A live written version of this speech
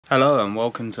Hello and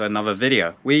welcome to another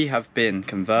video. We have been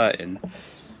converting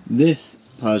this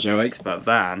Peugeot Expert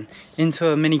van into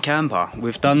a mini camper.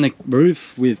 We've done the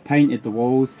roof, we've painted the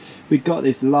walls, we've got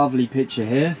this lovely picture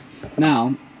here.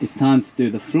 Now it's time to do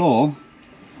the floor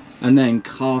and then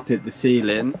carpet the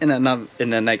ceiling in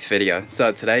the next video.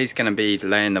 So today's going to be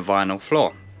laying the vinyl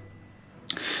floor.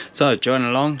 So join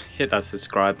along, hit that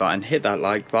subscribe button, hit that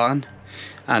like button,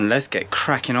 and let's get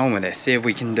cracking on with this, see if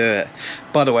we can do it.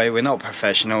 By the way, we're not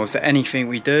professionals, so anything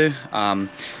we do,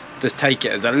 just take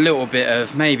it as a little bit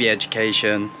of maybe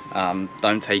education.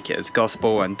 Don't take it as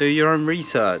gospel and do your own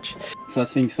research.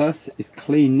 First things first is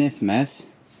clean this mess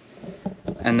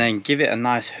and then give it a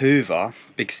nice hoover,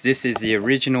 because this is the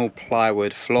original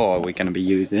plywood floor we're going to be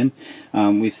using.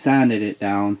 We've sanded it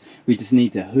down, we just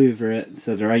need to hoover it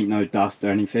so there ain't no dust or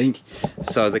anything.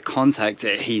 So the contact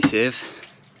adhesive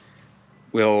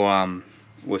will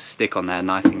stick on there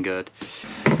nice and good.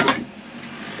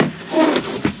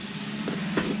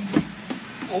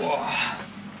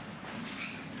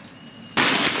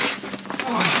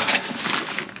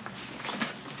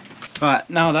 Right,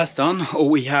 now that's done, all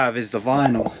we have is the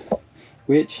vinyl,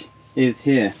 which is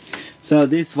here. So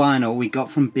this vinyl we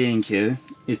got from B&Q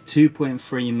is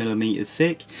 2.3 millimeters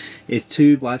thick. It's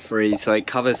 2 by 3, so it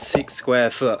covers 6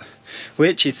 square foot,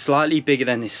 which is slightly bigger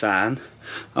than this van.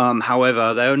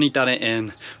 However, they only done it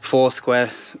in 4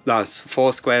 square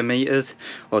meters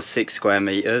or 6 square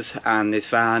meters, and this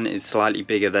van is slightly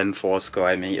bigger than 4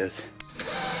 square meters.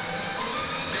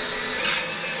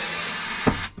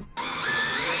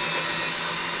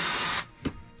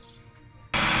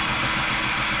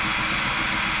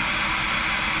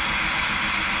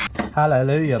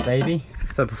 Hallelujah, baby.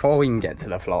 So before we can get to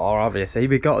the floor, obviously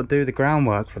we got to do the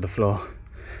groundwork for the floor.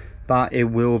 But it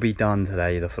will be done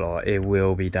today, the floor. It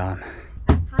will be done.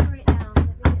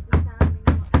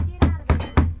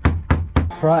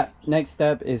 Right, next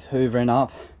step is hoovering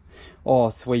up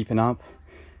or sweeping up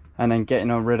and then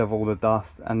getting rid of all the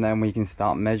dust, and then we can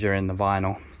start measuring the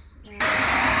vinyl.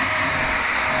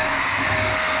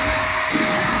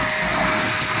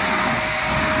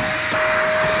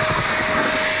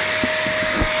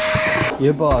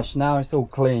 Your bosh, now it's all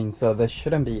clean, so there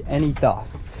shouldn't be any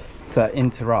dust to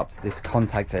interrupt this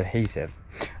contact adhesive.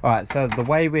 Alright, so the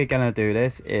way we're gonna do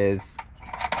this is,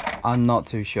 I'm not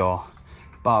too sure,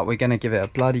 but we're gonna give it a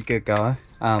bloody good go.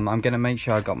 I'm gonna make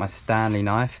sure I got my Stanley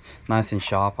knife nice and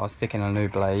sharp. I'll stick in a new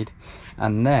blade,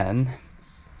 and then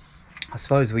I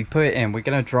suppose we put it in. We're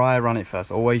gonna dry run it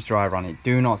first. Always dry run it,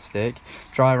 do not stick.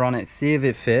 Dry run it, see if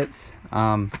it fits,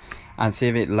 and see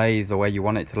if it lays the way you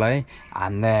want it to lay,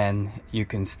 and then you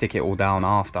can stick it all down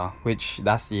after, which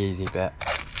that's the easy bit.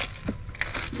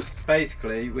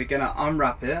 Basically we're gonna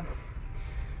unwrap it,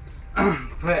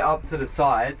 put it up to the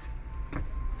sides.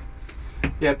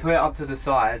 Yeah, put it up to the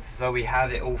sides so we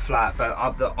have it all flat, but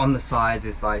on the sides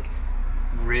it's like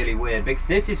really weird, because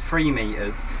this is 3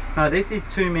 meters. Now this is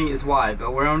 2 meters wide,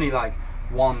 but we're only like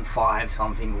 1.5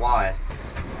 something wide.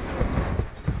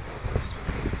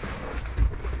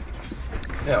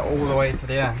 Yeah, all the way to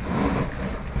the end.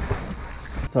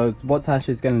 So what Tash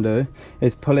is going to do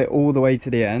is pull it all the way to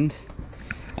the end,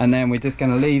 and then we're just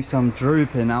going to leave some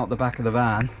drooping out the back of the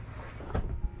van,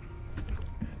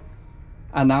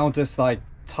 and now just like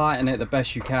tighten it the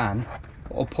best you can,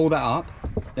 or pull that up.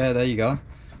 Yeah, there you go,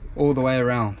 all the way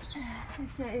around.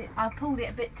 I pulled it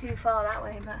a bit too far that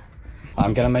way, but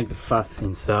I'm going to make the first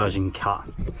insertion cut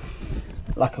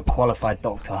like a qualified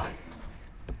doctor.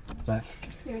 Look.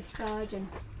 You're a surgeon.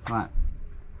 Right,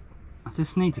 I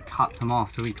just need to cut some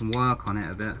off so we can work on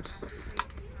it a bit.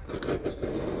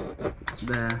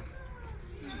 There.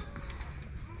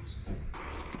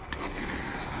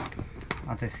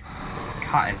 I'll just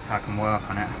cut it so I can work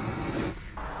on it.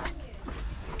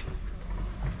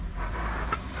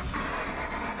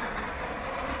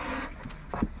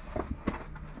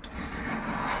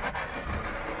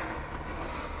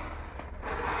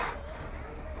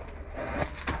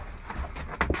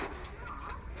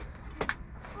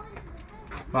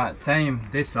 Right, same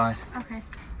this side. Okay.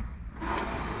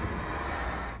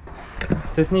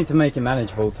 Just need to make it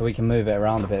manageable so we can move it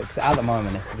around a bit, because at the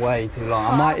moment it's way too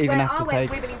long. I might even have to take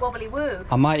wibbly wobbly woo.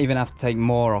 I might even have to take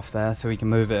more off there so we can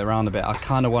move it around a bit. I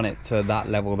kind of want it to that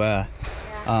level there.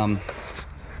 Yeah.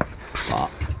 But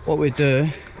what we do,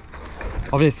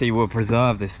 obviously we'll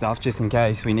preserve this stuff just in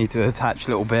case we need to attach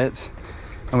little bits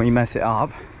and we mess it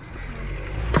up.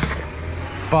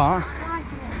 But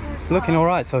it's looking all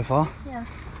right so far. Yeah.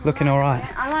 Looking all right.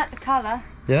 I like the colour.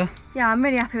 Yeah? Yeah, I'm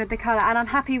really happy with the colour, and I'm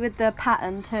happy with the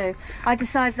pattern too. I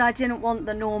decided I didn't want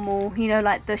the normal, you know,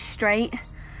 like the straight.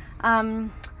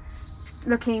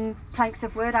 looking planks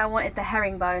of wood. I wanted the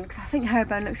herringbone because I think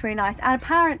herringbone looks really nice, and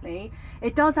apparently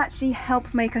it does actually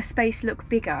help make a space look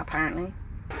bigger apparently.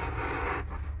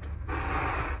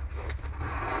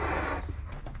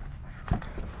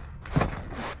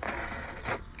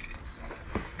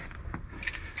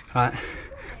 Right,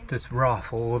 just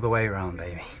rough all the way around,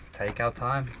 baby. Take our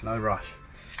time, no rush.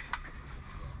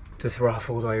 Just rough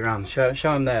all the way around. Show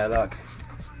them there, look.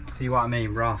 See what I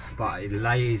mean, rough, but it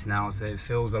lays now, so it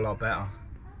feels a lot better.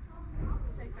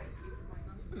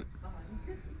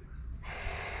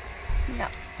 Yeah.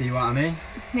 See what I mean?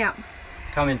 Yeah.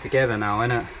 It's coming together now,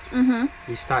 isn't it? Mhm.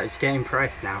 You started to get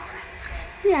impressed now.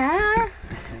 Yeah,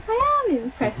 I am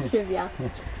impressed with you.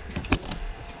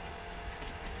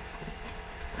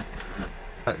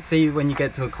 See, when you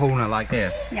get to a corner like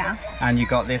this, Yeah. and you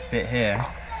got this bit here,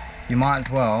 you might as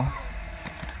well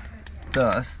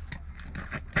just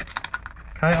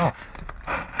cut it off.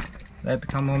 Let it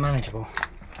become more manageable.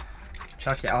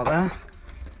 Chuck it out there.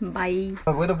 Bye.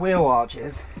 With the wheel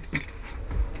arches,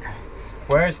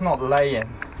 where it's not laying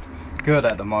good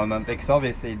at the moment, because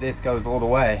obviously this goes all the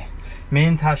way. Me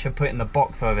and Tash are putting the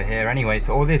box over here anyway,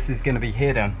 so all this is going to be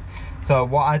hidden. So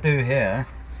what I do here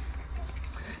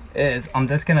is I'm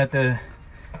just going to do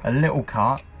a little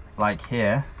cut like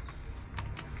here.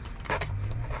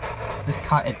 Just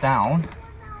cut it down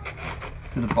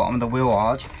to the bottom of the wheel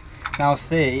arch. Now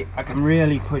see, I can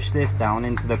really push this down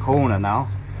into the corner now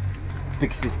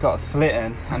because it's got a slit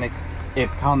in, and it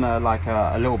become a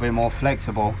little bit more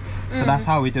flexible. So that's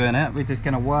how we're doing it. We're just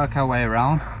going to work our way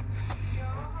around.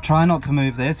 Try not to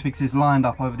move this because it's lined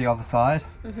up over the other side.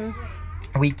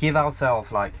 We give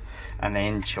ourselves like an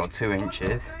inch or 2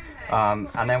 inches,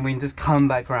 and then we can just come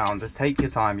back around. Just take your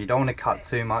time. You don't want to cut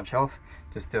too much off.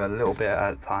 Just do a little bit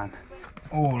at a time.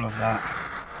 All of that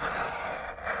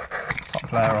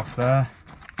top layer off there.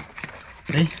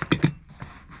 See?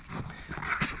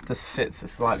 Just fits it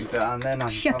slightly better, and then I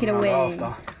can chuck it come away. around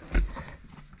after.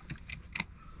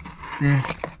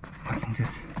 This I can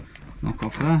just knock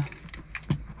off there.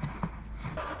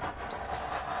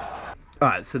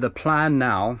 Alright, so the plan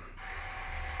now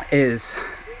is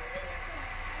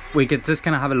we're just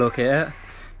going to have a look at it,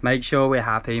 make sure we're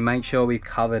happy, make sure we've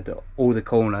covered all the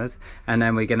corners, and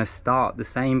then we're going to start the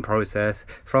same process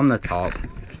from the top,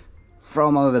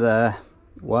 from over there,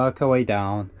 work our way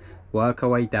down,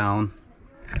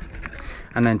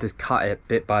 and then just cut it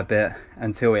bit by bit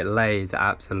until it lays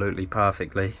absolutely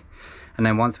perfectly. And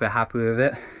then once we're happy with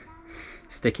it,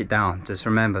 stick it down. Just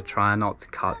remember, try not to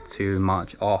cut too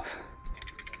much off.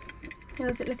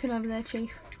 How's it looking over there,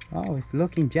 Chief? Oh, it's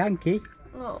looking janky.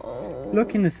 Oh.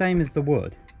 Looking the same as the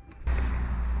wood.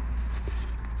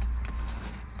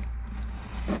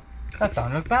 That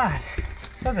don't look bad,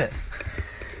 does it?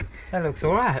 That looks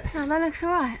alright. Oh, that looks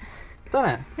alright. Doesn't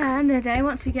it? Yeah, at the end of the day,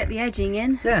 once we get the edging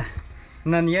in. Yeah.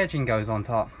 And then the edging goes on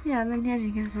top. Yeah, and then the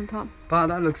edging goes on top. But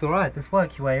that looks alright. Just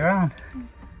work your way around.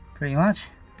 Pretty much.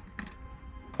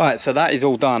 Right, so that is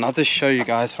all done. I'll just show you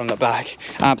guys from the back.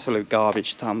 Absolute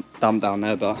garbage dump down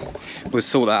there, but we'll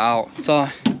sort that out. So,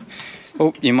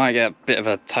 oh, you might get a bit of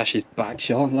a Tashi's back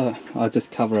shot. Look, I'll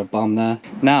just cover a bum there.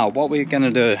 Now, what we're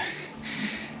gonna do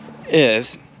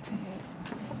is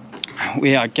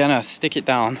we are gonna stick it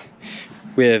down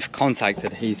with contact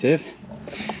adhesive.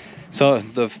 So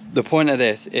the point of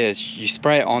this is you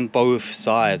spray it on both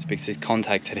sides because it's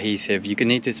contact adhesive. You can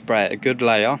need to spray it a good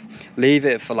layer, leave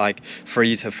it for like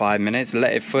 3 to 5 minutes,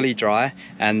 let it fully dry,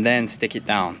 and then stick it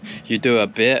down. You do a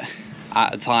bit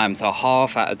at a time, so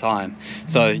half at a time.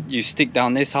 So you stick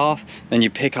down this half, then you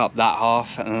pick up that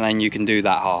half, and then you can do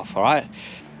that half. All right.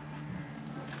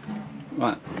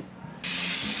 Right.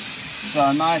 So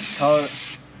a nice coat,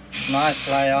 nice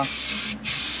layer.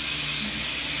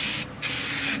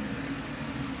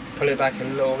 Pull it back a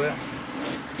little bit.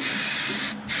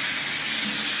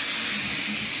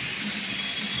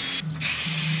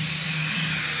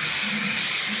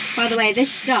 By the way,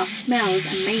 this stuff smells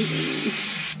amazing.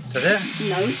 Does it?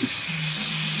 No.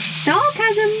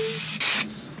 Sarcasm!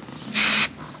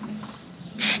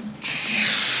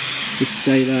 Just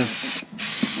stay there.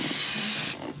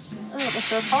 Oh, this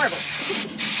smells horrible.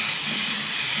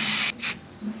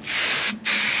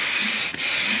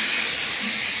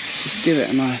 Just give it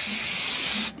a nice...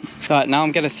 Right, now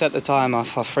I'm going to set the timer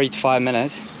for 3 to 5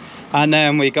 minutes. And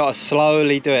then we got to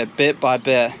slowly do it bit by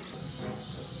bit.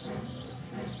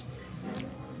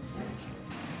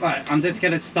 Right, I'm just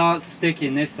going to start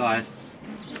sticking this side.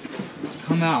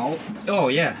 Come out. Oh,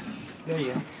 yeah. There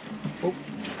you go. Oh.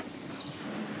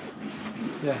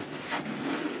 Yeah.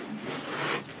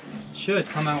 Should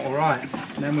come out alright.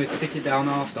 Then we'll stick it down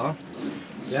after.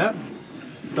 Yeah.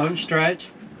 Don't stretch.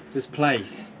 this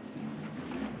place.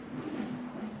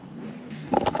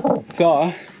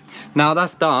 So now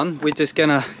that's done, we're just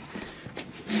gonna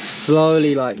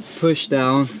slowly like push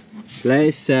down, let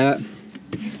it set.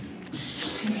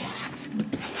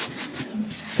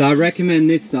 So I recommend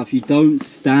this stuff, you don't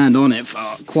stand on it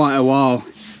for quite a while.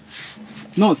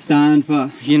 Not stand,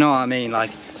 but you know what I mean,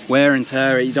 like wear and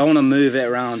tear it. You don't want to move it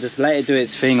around, just let it do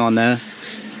its thing on there.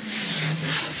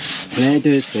 Let it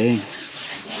do its thing.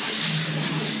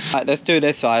 Right, let's do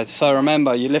this side. So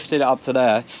remember, you lifted it up to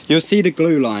there, you'll see the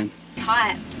glue line.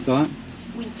 Tight. So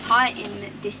We tighten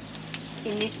this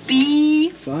in this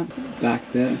bee. so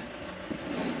back there.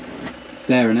 It's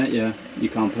there, innit? Yeah. You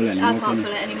can't pull it anymore. I can't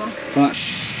pull it anymore. Right.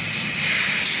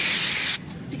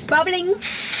 It's bubbling.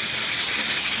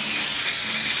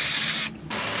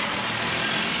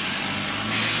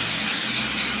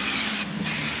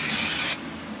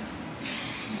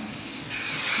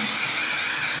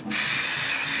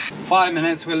 Five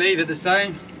minutes, we'll leave it the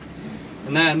same,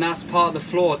 and then that's part of the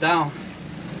floor down.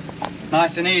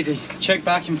 Nice and easy. Check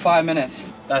back in 5 minutes.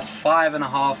 That's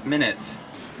 5.5 minutes.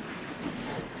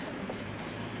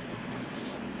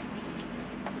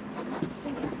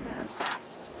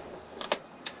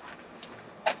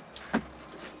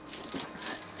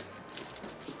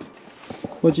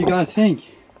 What do you guys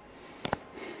think?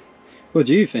 What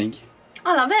do you think?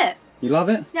 I love it. You love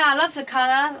it? Yeah, I love the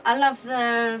colour. I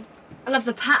love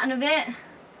the pattern of it.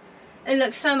 It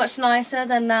looks so much nicer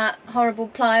than that horrible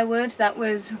plywood that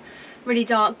was really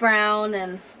dark brown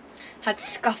and had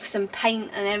scuffs and paint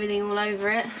and everything all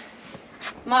over it.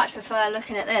 Much prefer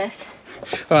looking at this.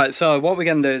 Alright, so what we're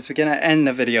going to do is we're going to end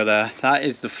the video there. That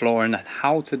is the flooring and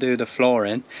how to do the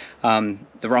flooring, the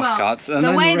rough cuts, and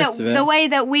then the rest of it. The way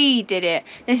that we did it,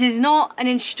 this is not an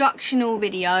instructional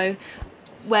video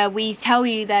where we tell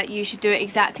you that you should do it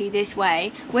exactly this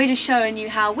way. We're just showing you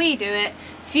how we do it.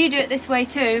 If you do it this way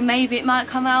too, maybe it might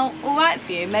come out alright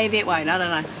for you, maybe it won't, I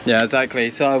don't know. Yeah, exactly.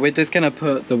 So we're just going to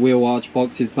put the wheel arch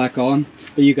boxes back on,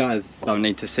 but you guys don't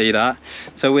need to see that.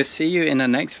 So we'll see you in the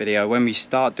next video when we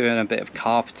start doing a bit of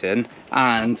carpeting,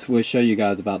 and we'll show you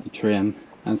guys about the trim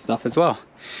and stuff as well.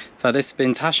 So this has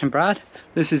been Tash and Brad.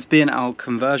 This has been our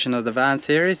conversion of the van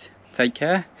series. Take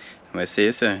care, and we'll see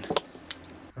you soon.